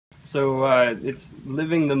So it's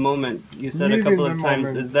living the moment. You said a couple of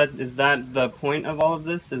times. Is that the point of all of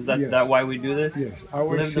this? Is that why we do this? Yes.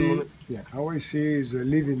 How I see is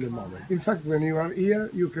living the moment. In fact, when you are here,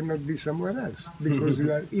 you cannot be somewhere else because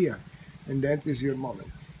you are here, and that is your moment.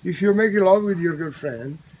 If you make love with your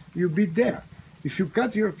girlfriend, you be there. If you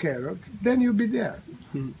cut your carrot, then you be there.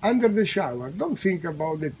 Under the shower, don't think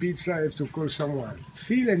about the pizza, I have to call someone.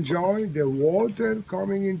 Enjoy the water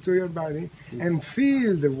coming into your body and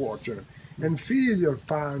feel the water and feel your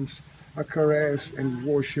palms, a caress and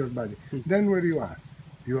wash your body. Then where you are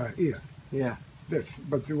here. Yeah.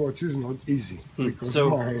 But what is not easy. Because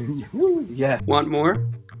Want more?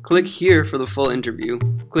 Click here for the full interview.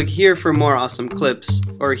 Click here for more awesome clips,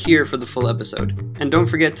 or here for the full episode. And don't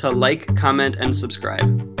forget to like, comment, and subscribe.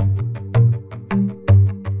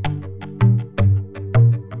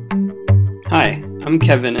 Hi, I'm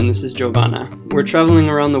Kevin and this is Jovanna. We're traveling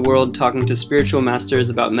around the world talking to spiritual masters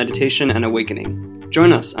about meditation and awakening.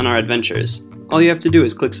 Join us on our adventures. All you have to do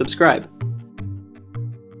is click subscribe.